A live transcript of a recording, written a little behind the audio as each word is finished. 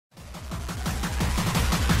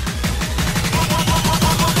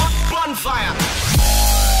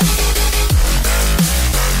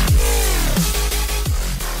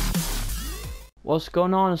what's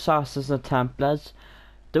going on, Assassins and Templars?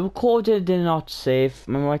 The recorder did not save.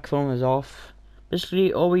 My microphone was off.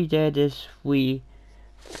 Basically, all we did is we,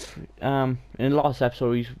 in the last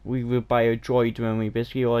episode, we would buy a droid when we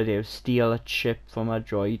basically all did was steal a chip from a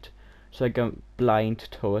droid, so I got blind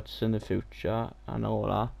turrets in the future and all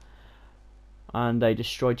that. And I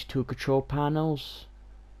destroyed 2 control panels.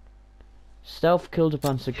 Stealth killed a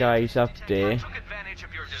bunch of guys up there.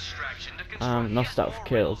 Not stealth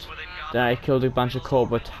killed. Then I killed a bunch of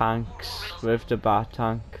Cobra tanks with the bat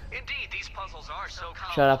tank.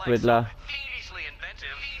 Shut up, Riddler.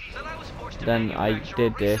 Then I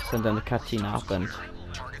did this, and then the cutscene happened.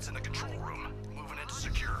 Targets in the control room. Moving into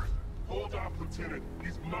secure. Hold up, Lieutenant.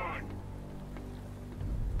 He's mine.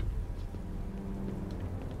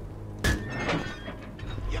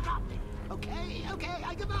 You got me. Okay,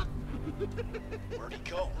 I give up. Where'd he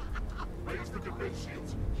go? Raise the defense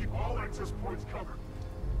shields. Keep all access points covered.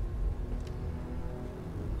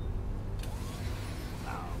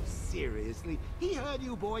 Oh, seriously? He heard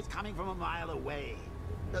you boys coming from a mile away.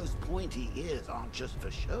 Those pointy ears aren't just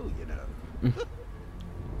for show, you know.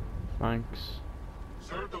 Thanks.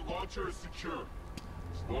 Sir, the launcher is secure.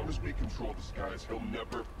 As long as we control the skies, he'll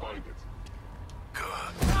never find it. Good.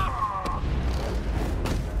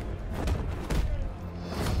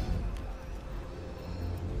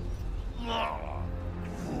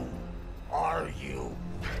 Who are you?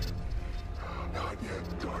 Not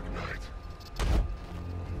yet, Dark Knight.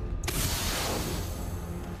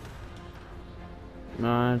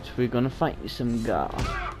 Right, we're gonna fight some guys.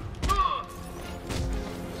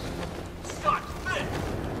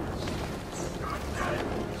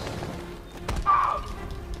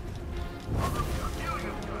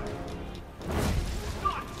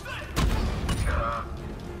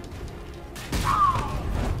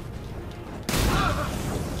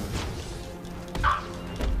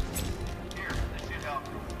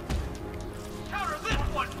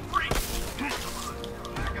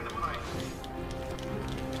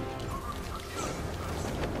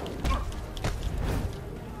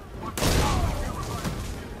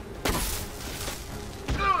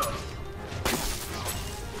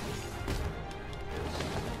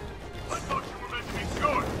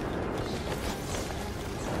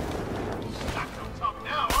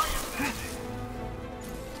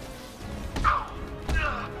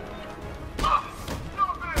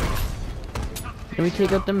 Can we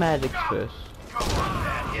take out the medics first? Come on,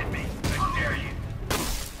 man, hit me. I dare you.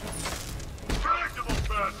 Predictable,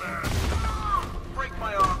 Batman! Break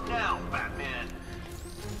my arm now, Batman.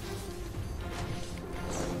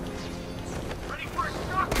 Ready for a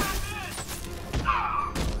shock, Batman!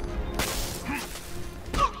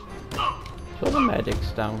 So the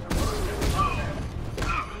medics down.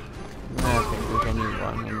 I think there's only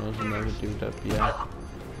one, and there's another dude up here.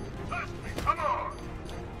 Come on!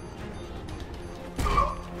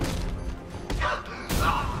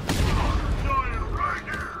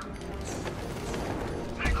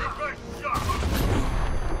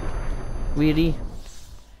 Really?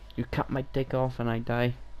 You cut my dick off and I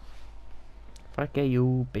die? Fuck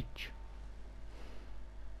you, bitch.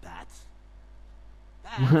 Bats?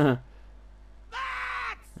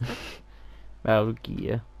 Well, Bats!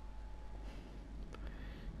 gear.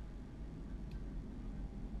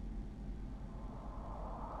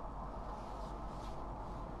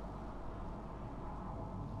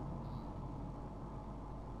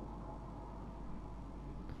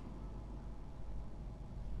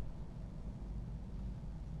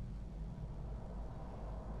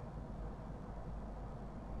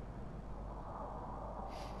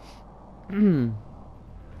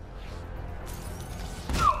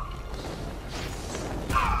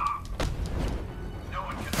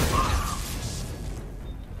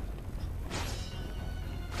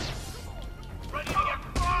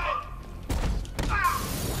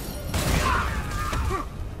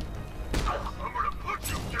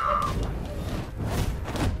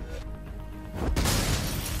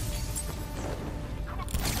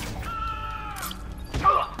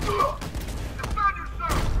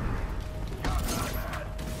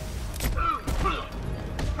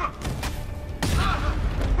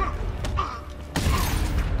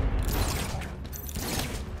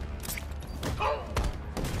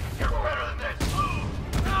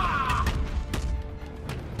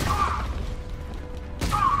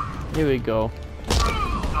 Here we go.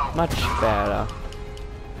 Much better.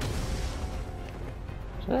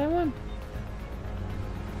 Is that one?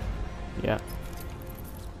 Yeah.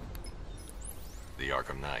 The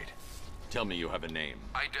Arkham Knight. Tell me you have a name.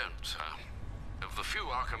 I don't, sir. Of the few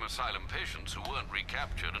Arkham Asylum patients who weren't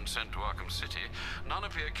recaptured and sent to Arkham City, none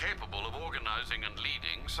appear capable of organizing and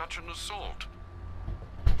leading such an assault.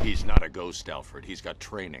 He's not a ghost, Alfred. He's got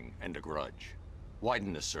training and a grudge.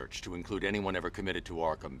 Widen the search to include anyone ever committed to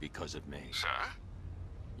Arkham because of me. Sir?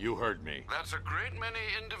 You heard me. That's a great many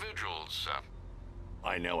individuals, sir.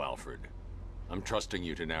 I know, Alfred. I'm trusting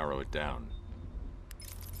you to narrow it down.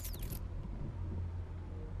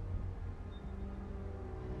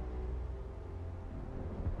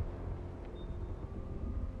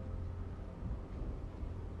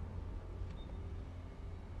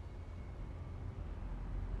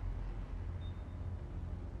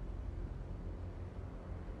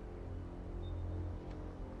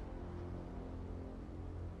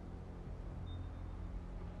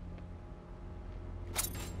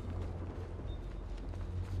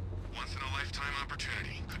 Once in a lifetime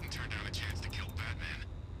opportunity. Couldn't turn down a chance to kill Batman.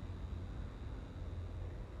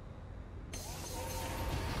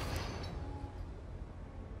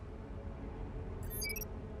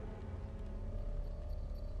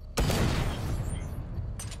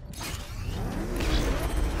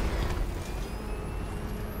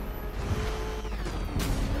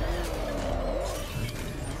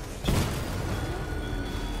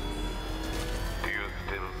 Do you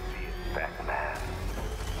still see it, Batman?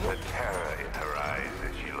 The terror in her eyes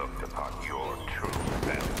as she looked upon your true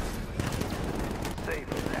self.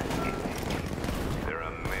 Savor that image. There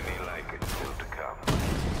are many like it still to come.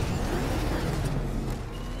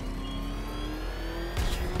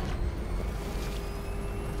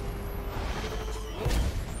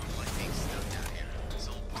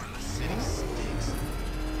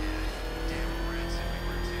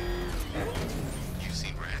 You've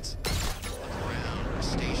seen rats? Look around. A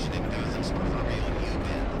station in Gotham's for real. You've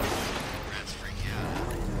been. Rats freak you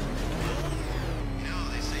out. You know,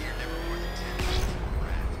 they say you're never more than 10 feet from a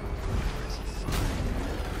rat. Rats are fun.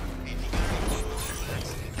 If you got any people,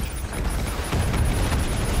 that's it.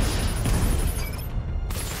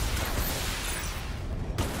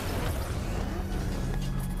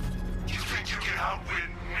 You think you can outwit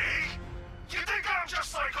me? You think I'm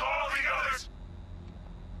just like all the others?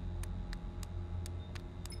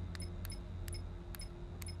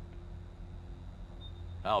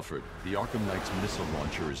 Alfred, the Arkham Knight's missile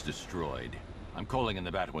launcher is destroyed. I'm calling in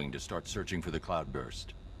the Batwing to start searching for the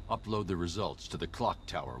cloudburst. Upload the results to the clock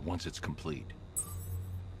tower once it's complete.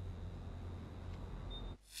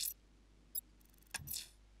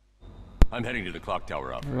 I'm heading to the clock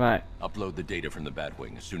tower, Alfred. Right. Upload the data from the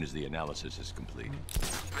Batwing as soon as the analysis is complete.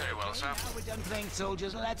 Very well, sir. Now we're done playing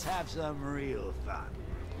soldiers, let's have some real fun.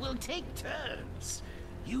 We'll take turns.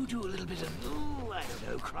 You do a little bit of, ooh, I don't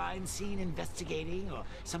know, crime scene investigating, or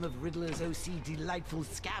some of Riddler's OC delightful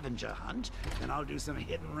scavenger hunt, and I'll do some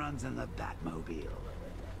hit and runs in the Batmobile.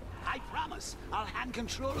 I promise, I'll hand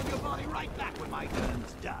control of your body right back when my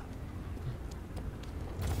turn's done.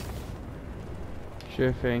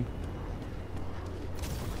 Sure thing.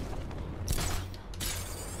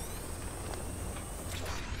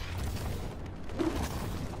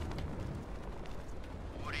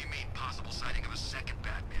 What do you mean, possible sighting of a second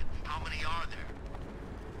Batman? How many are there?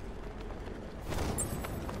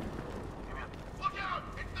 Look out!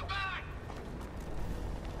 It's the back!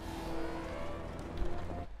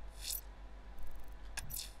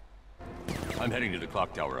 I'm heading to the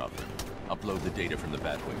clock tower, Alfred. Upload the data from the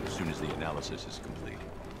Batwing as soon as the analysis is complete.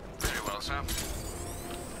 Very well, sir.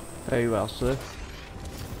 Very well, sir.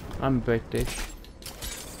 I'm British.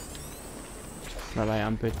 Well, I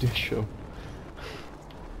am British, so.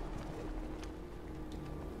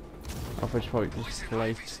 Alfred's probably just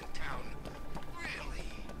late. In town. Really?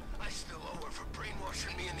 I still owe her for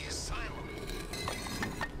brainwashing me in the asylum.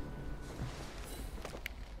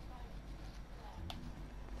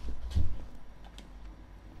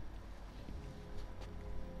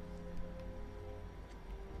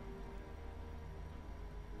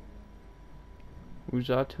 Who's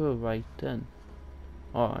that to her right then?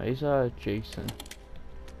 Oh, is that Jason?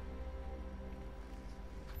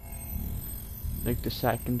 Like the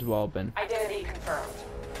second Robin. Identity confirmed.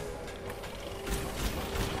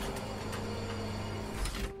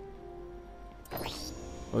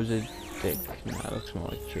 Or is it Dick? No, that looks more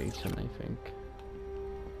like Jason, I think.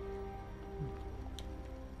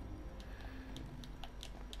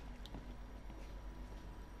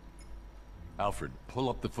 Alfred, pull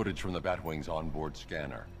up the footage from the Batwing's onboard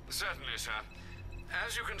scanner. Certainly, sir.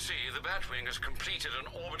 As you can see, the Batwing has completed an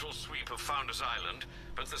orbital sweep of Founders Island,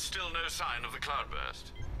 but there's still no sign of the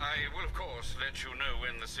cloudburst. I will, of course, let you know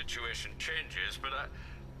when the situation changes, but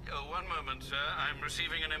one moment, sir. I'm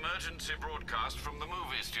receiving an emergency broadcast from the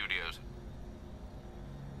movie studios.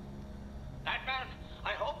 Batman,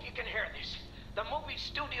 I hope you can hear this. The movie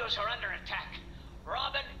studios are under attack.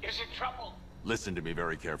 Robin is in trouble. Listen to me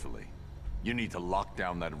very carefully. You need to lock down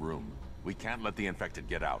down that room. We can't let the infected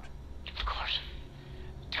get out. Of course.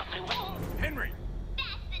 Tell me when. Henry!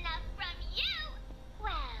 That's enough from you!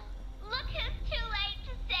 Well, look who's too late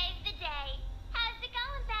to save the day. How's it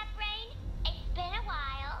going, Bat Brain? It's been a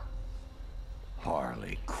while.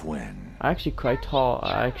 Harley Quinn. I actually quite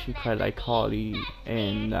like Harley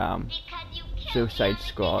in Because you killed Suicide the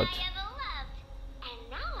Squad. only thing I ever loved. And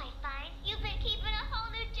now I find you've been keeping a whole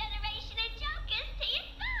new generation of jokers to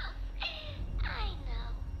yourself. I know.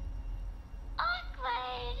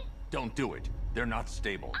 Awkward. Don't do it. They're not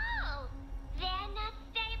stable. Oh, they're not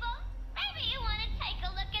stable? Maybe you want to take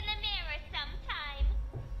a look in the mirror sometime.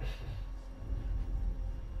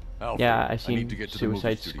 Alfred, Yeah, I need seen to get to the movie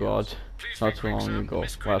Suicide studios. Squad Please not be too quick, long sir. ago.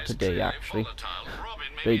 Miss Well, Quinn is today clearly actually. volatile. Robin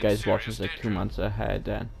may But be you in guys watch serious this like 2 danger. months ahead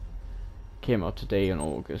then. Came out today on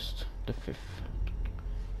August the 5th.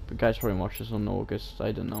 But guys probably watch this on August,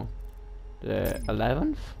 I don't know. The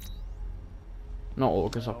 11th? Not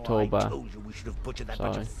August, I October. told you we should have butchered that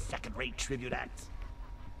bunch of second-rate tribute acts.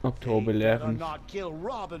 October They better 11th. not kill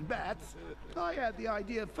Robin Bats. I had the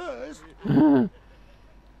idea first.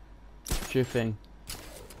 True thing.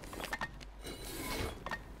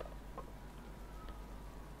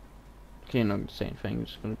 Okay, not the same thing,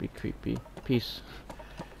 it's gonna be creepy. Peace.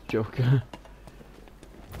 Joker.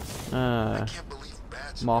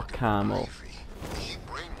 Mark Hamill.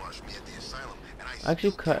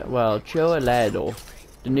 Actually, well, Joe Ledo,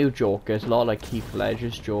 the new Joker, is a lot like Heath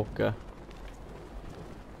Ledger's Joker.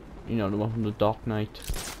 You know, the one from The Dark Knight.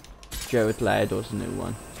 Jared Leto's the new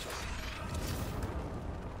one.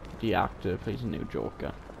 The actor plays a new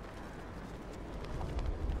Joker.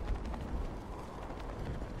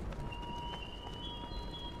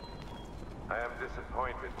 I am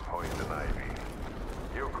disappointed, Poison Ivy.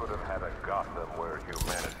 You could have had a Gotham where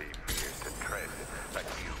humanity fears to tread, but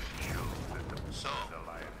you choose as the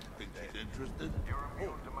alliance. Think she's interested? You're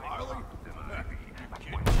immune to my Harley? Poison Ivy.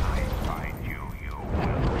 When I find you, you will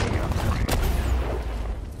be afraid.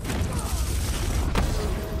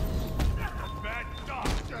 Bad dog,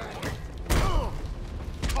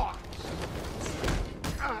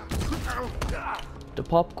 The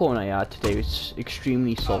popcorn I had today was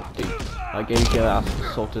extremely salty. Like, I get asked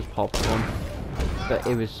for salt as popcorn, but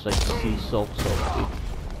it was like sea salt salty.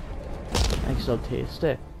 I can still taste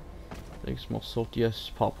it. I think it's the most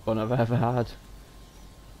saltiest popcorn I've ever had.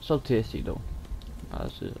 So tasty though,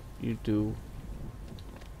 as you do.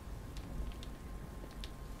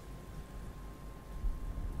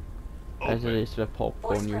 As it is with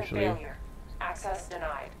popcorn usually. Failure. Access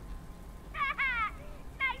denied.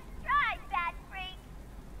 Nice try, Bat Freak.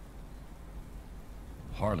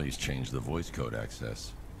 Harley's changed the voice code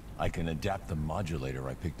access. I can adapt the modulator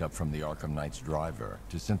I picked up from the Arkham Knight's driver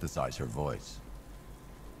to synthesize her voice.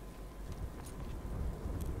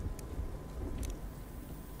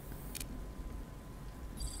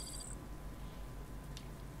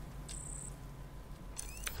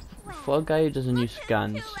 For a guy who doesn't use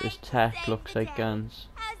guns, his tech looks like guns.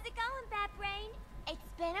 How's it going, Bat Brain? It's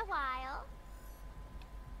been a while.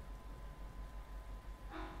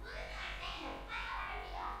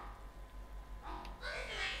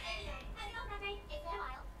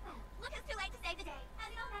 Look, it's too late to save the day.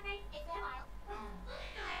 How's it going, Bat Brain? It's been a while.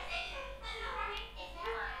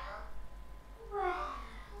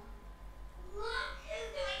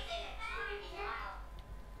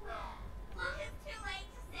 Look, it's too late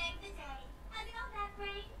to save the day. How's it going, Bat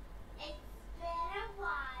Brain? It's been a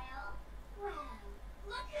while. Well,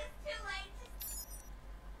 look, it's too late to.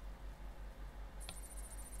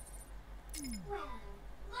 Well,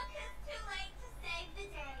 look, it's too late to save the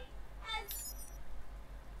day.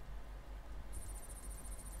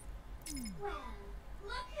 Well,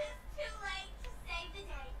 look, it's too late to save the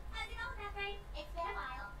day. How's it going, Bat Brain? It's been a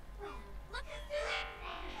while. Well, look, it's too late to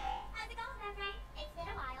save the day. How's it going, Bat Brain? It's been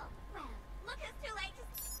a while. Well, look, it's too late to.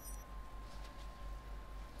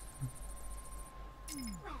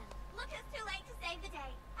 Well, look, it's too late to save the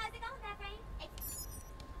day. How's it going, Bat Brain? It's.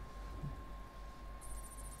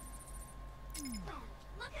 Well,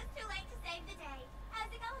 look, it's too late to save the day.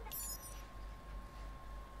 How's it going?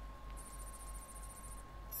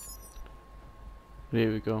 There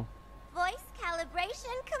we go. Voice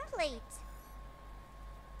calibration complete.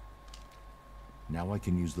 Now I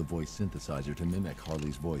can use the voice synthesizer to mimic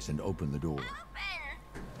Harley's voice and open the door.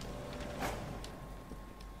 Open!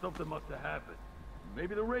 Something must have happened.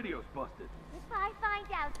 Maybe the radio's busted. If I find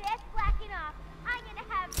out they're slacking off, I'm gonna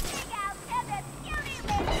have Big Al tear their beauty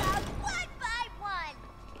rings off one by one!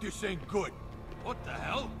 This ain't good. What the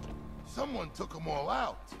hell? Someone took them all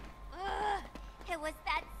out. Ugh, it was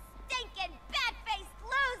that stinking bat-faced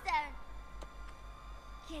loser!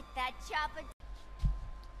 Get that chopper...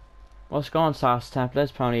 What's going on, SAS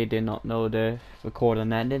Templars? Apparently I did not know the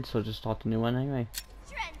recording ended, so just start a new one anyway.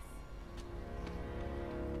 Trent.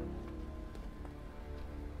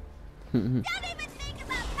 Don't even think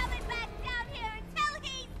about coming back down here until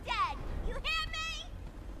he's dead. You hear me?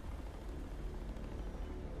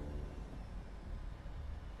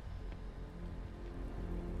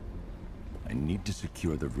 I need to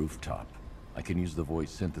secure the rooftop. I can use the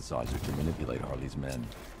voice synthesizer to manipulate Harley's men.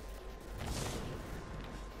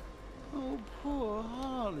 Oh, poor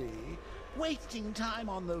Harley. Wasting time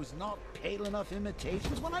on those not pale enough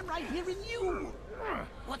imitations when I'm right here in you.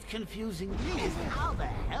 What's confusing me is how the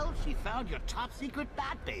hell she found your top secret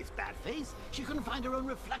bat base, Batface. She couldn't find her own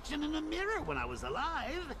reflection in a mirror when I was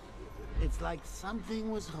alive. It's like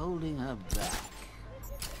something was holding her back.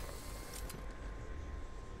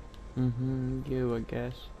 You, I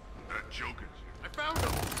guess. That Joker. I found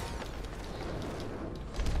him!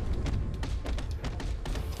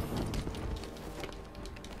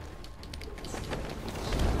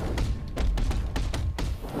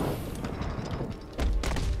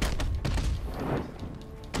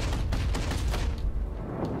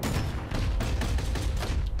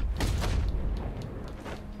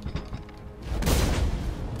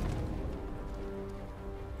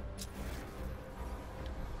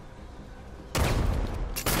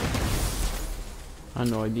 I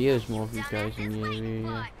had no idea there's more of you guys in the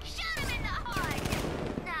area. Shoot him in the heart.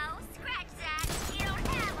 No, scratch that. You don't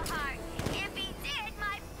have a heart. If he did,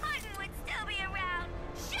 my button would still be around.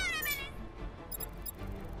 Shoot him in his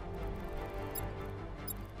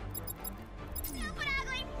stupid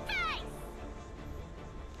ugly face.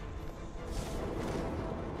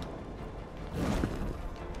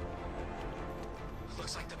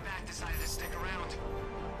 Looks like the bat decided to stick around.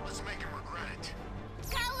 Let's make him regret it.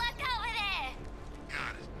 Go look over there.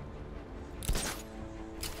 Got it.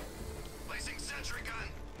 Placing sentry gun.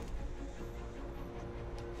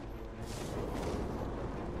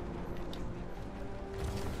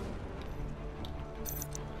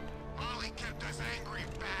 Molly kept us angry,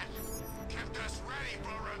 Bat. Kept us ready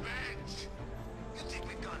for revenge. You think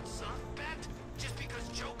we've gone soft, Bat? Just because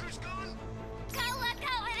Joker's gone? Go look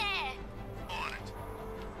over there. On it.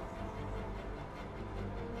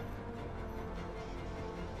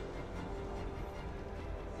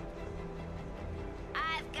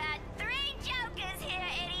 I've got 3 Jokers here,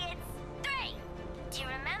 idiots. 3. Do you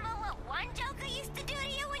remember what one Joker used to do to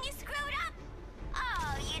you when you screwed up?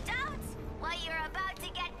 Oh, you don't? Well, you're about to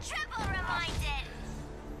get triple reminded.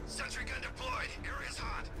 Sentry gun deployed. Area's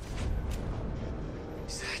hot.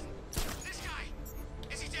 Is that... this guy?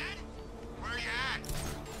 Is he dead? Where you at?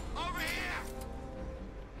 Over here!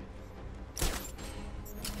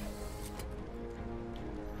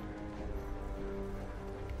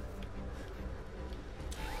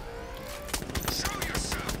 Show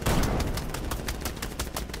yourself!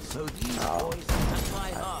 So these boys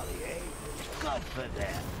identify Harley, eh? Good for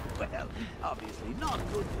them. Well, obviously not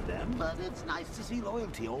good for them, but it's nice to see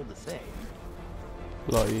loyalty all the same.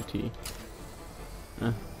 Loyalty.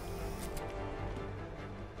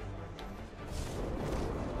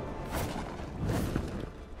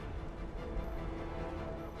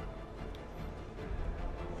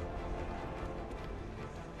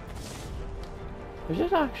 We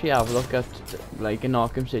should actually have a look at, like in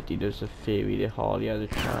Arkham City, there's a theory that Harley had a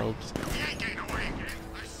child.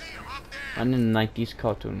 And in the 90s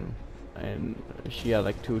cartoon, and she had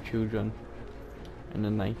like 2 children in the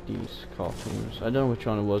 90s cartoons. I don't know which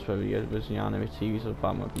one it was, whether it was the animated series or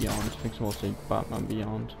Batman Beyond. I think it's mostly Batman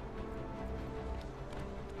Beyond.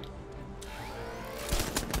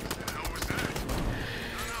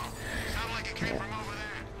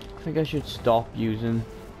 I think I should stop using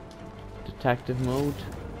detective mode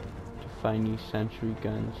to find these sentry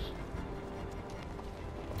guns.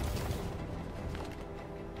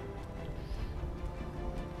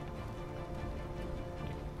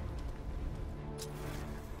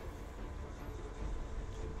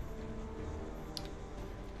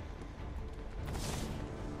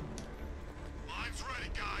 Line's ready,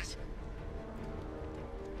 guys.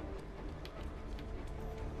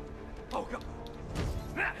 Oh, God.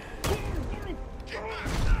 Get back.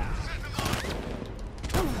 Set the line.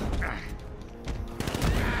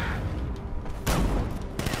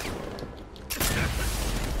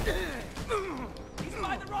 He's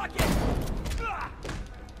by the rocket!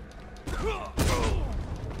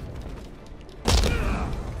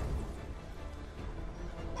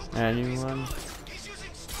 Anyone? He's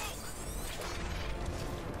using smoke.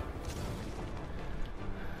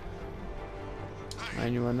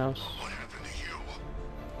 Anyone else? What happened to you?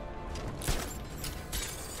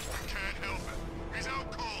 I can't help it. He's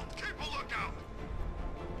out cold. Keep a lookout.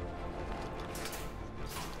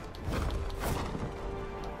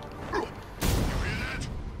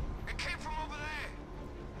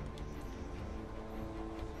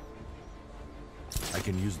 I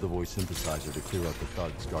can use the voice synthesizer to clear out the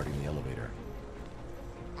thugs guarding the elevator.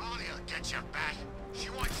 Molly'll get you back. She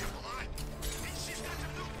wants your blood. And she's got some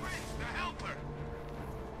new friends to help her.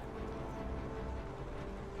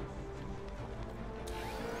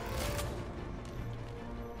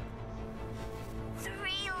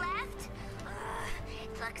 Three left?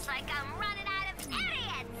 Looks like I'm running out of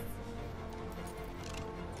idiots!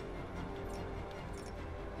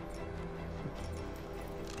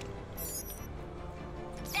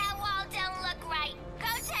 That wall don't look right. Go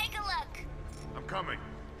take a look. I'm coming.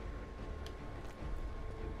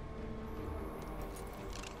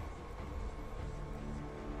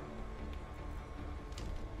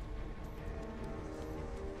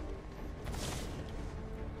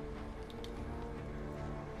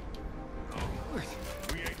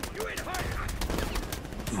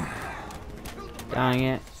 Dang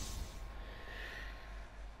it.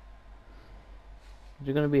 Is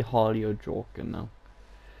it gonna be Harley or Joker now?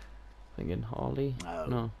 Thinking Harley? Oh,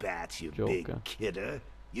 No. Bats, you Joker. big kidder.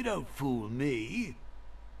 You don't fool me.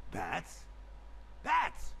 Bats?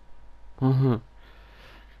 Bats!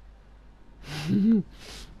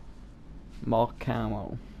 Mark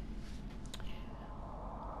Hamill.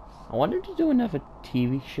 I wanted to do another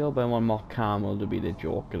TV show, but I want Mark Hamill to be the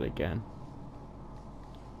Joker again.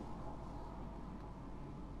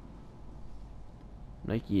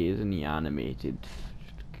 Like he is in the animated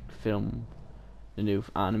film, the new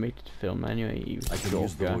animated film anyway. He was I can Joker.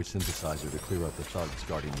 use the voice synthesizer to clear out the thugs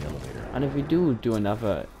guarding the elevator. And if we do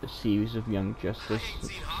another series of Young Justice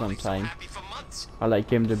sometime, I like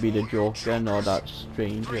him to be the Joker, not that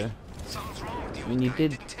stranger. I mean, he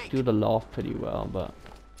did do the laugh pretty well, but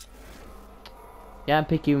yeah, I'm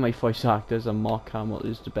picking my voice actors, and Mark Hamill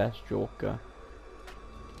is the best Joker.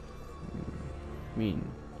 I mean,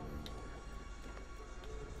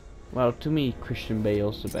 well, to me, Christian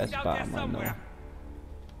Bale's the best Batman, though.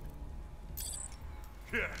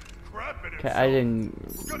 Yeah, crap it. I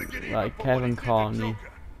didn't like Kevin Conley.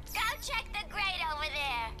 Go check the grate over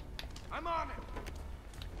there. I'm on it.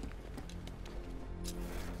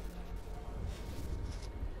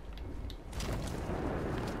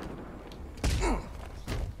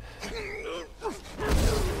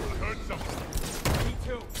 Heard something. Me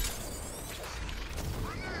too.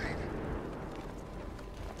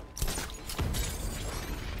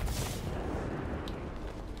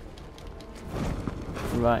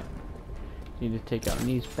 Right, need to take out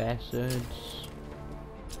these bastards.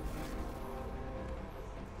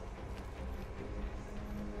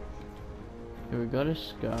 Here we got a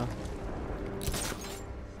scar.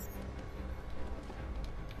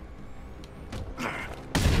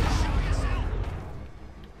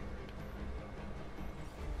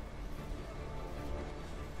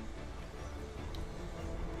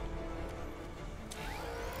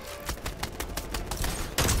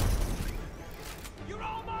 You're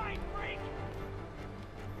all mine, freak!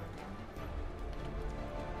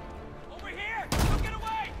 Over here! Don't get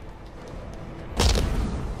away!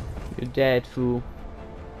 You're dead, fool.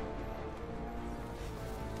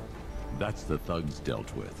 That's the thugs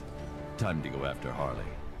dealt with. Time to go after Harley.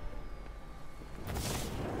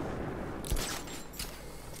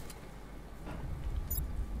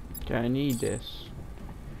 Okay, I need this.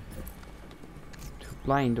 To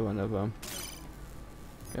blind one of them.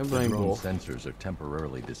 Go The blind drone both. sensors are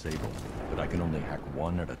temporarily disabled, but I can only hack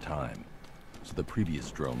one at a time. So the previous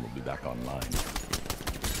drone will be back online.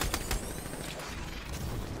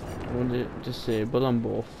 I want to disable them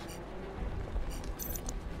both.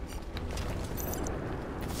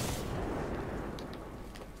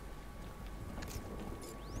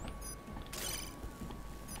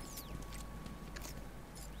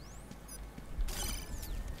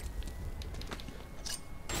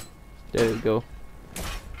 There we go.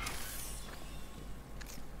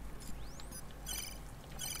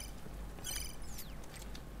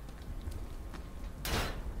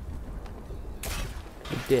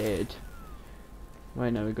 I did.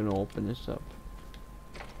 Right now we're gonna open this up.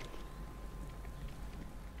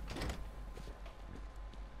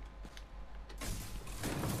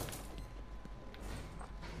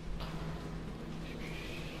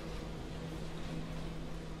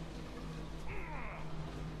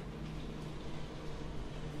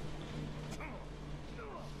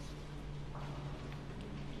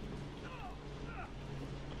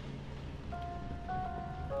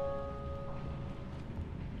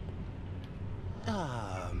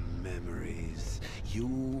 Ah, memories. You,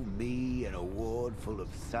 me, and a ward full of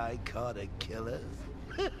psychotic killers.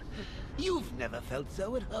 You've never felt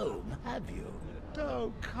so at home, have you?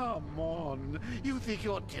 Oh, come on. You think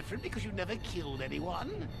you're different because you never killed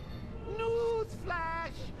anyone?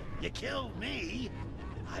 Newsflash! You killed me,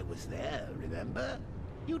 I was there, remember?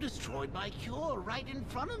 You destroyed my cure right in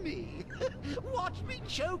front of me. Watch me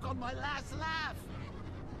choke on my last laugh.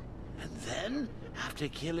 And then, after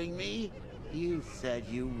killing me, you said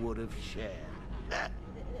you would have shared.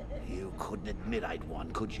 You couldn't admit I'd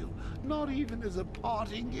won, could you? Not even as a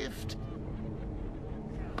parting gift.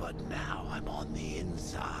 But now I'm on the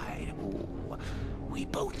inside. Ooh, we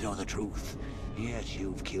both know the truth. Yes,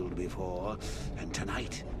 you've killed before, and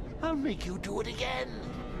tonight I'll make you do it again.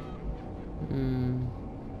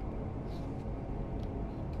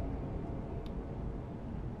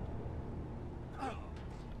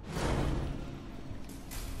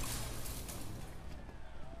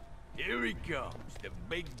 Here he comes, the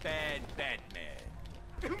big bad Batman.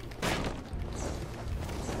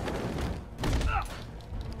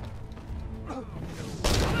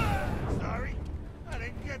 Sorry, I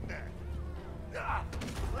didn't get that.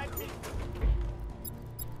 Let me.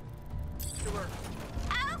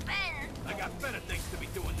 Open! I got better things to be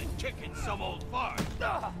doing than kicking some old fart.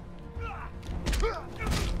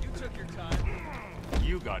 You took your time.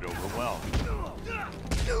 You got overwhelmed.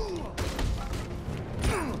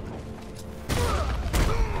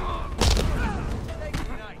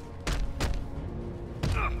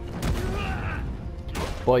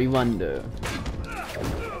 Boy Wonder.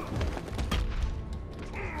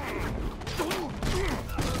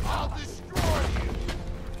 I'll destroy you.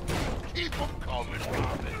 Keep them coming,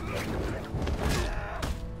 Robin.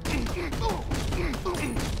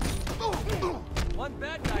 One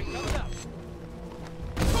bad guy coming up.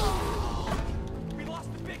 We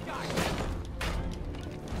lost the big guy.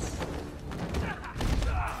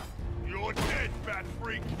 You're dead, Bat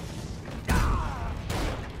Freak.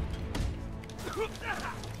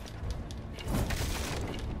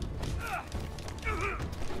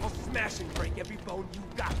 I'll smash and break every bone you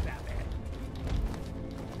got, Batman.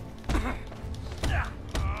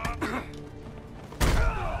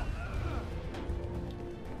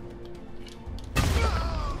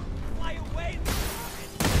 Fly away,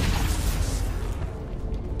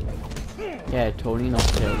 Yeah, totally not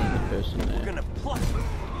killing the person We're there. gonna pluck him.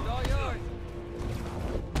 He's all yours.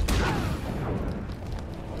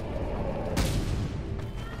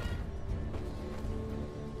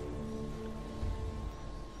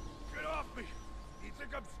 Get off me. You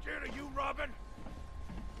think I'm scared of you, Robin?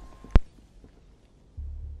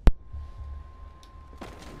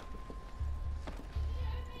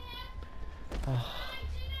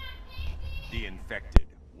 The infected.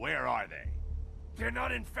 Where are they? They're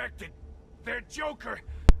not infected. They're Joker.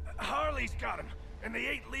 Harley's got him, and they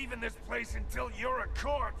ain't leaving this place until you're a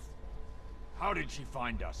corpse. How did she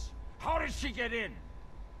find us? How did she get in?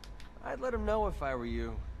 I'd let him know if I were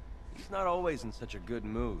you. He's not always in such a good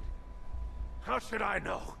mood. How should I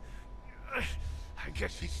know? I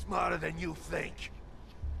guess he's smarter than you think.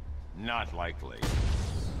 Not likely.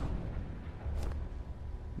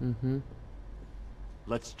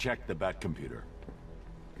 Let's check the Bat computer.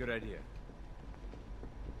 Good idea.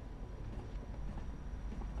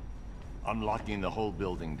 I'm locking the whole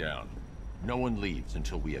building down. No one leaves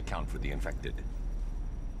until we account for the infected.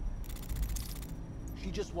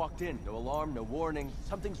 She just walked in. No alarm, no warning.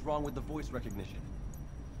 Something's wrong with the voice recognition.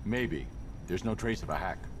 Maybe. There's no trace of a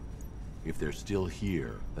hack. If they're still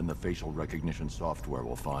here, then the facial recognition software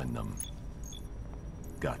will find them.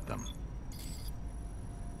 Got them.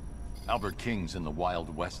 Albert King's in the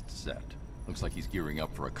Wild West set. Looks like he's gearing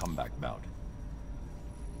up for a comeback bout.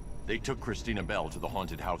 They took Christina Bell to the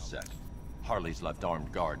haunted house set. Harley's left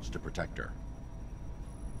armed guards to protect her.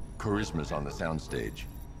 Charisma's on the soundstage.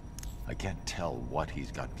 I can't tell what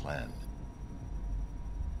he's got planned.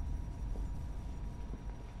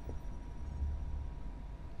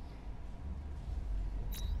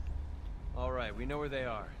 All right, we know where they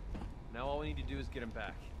are. Now all we need to do is get them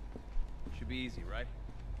back. Should be easy, right?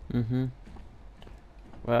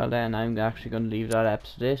 Well then, I'm actually going to leave that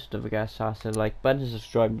episode there. So don't forget to hit the like button,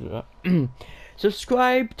 subscribe.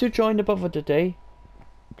 Subscribe to join the buffer today.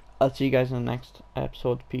 I'll see you guys in the next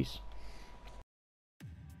episode. Peace.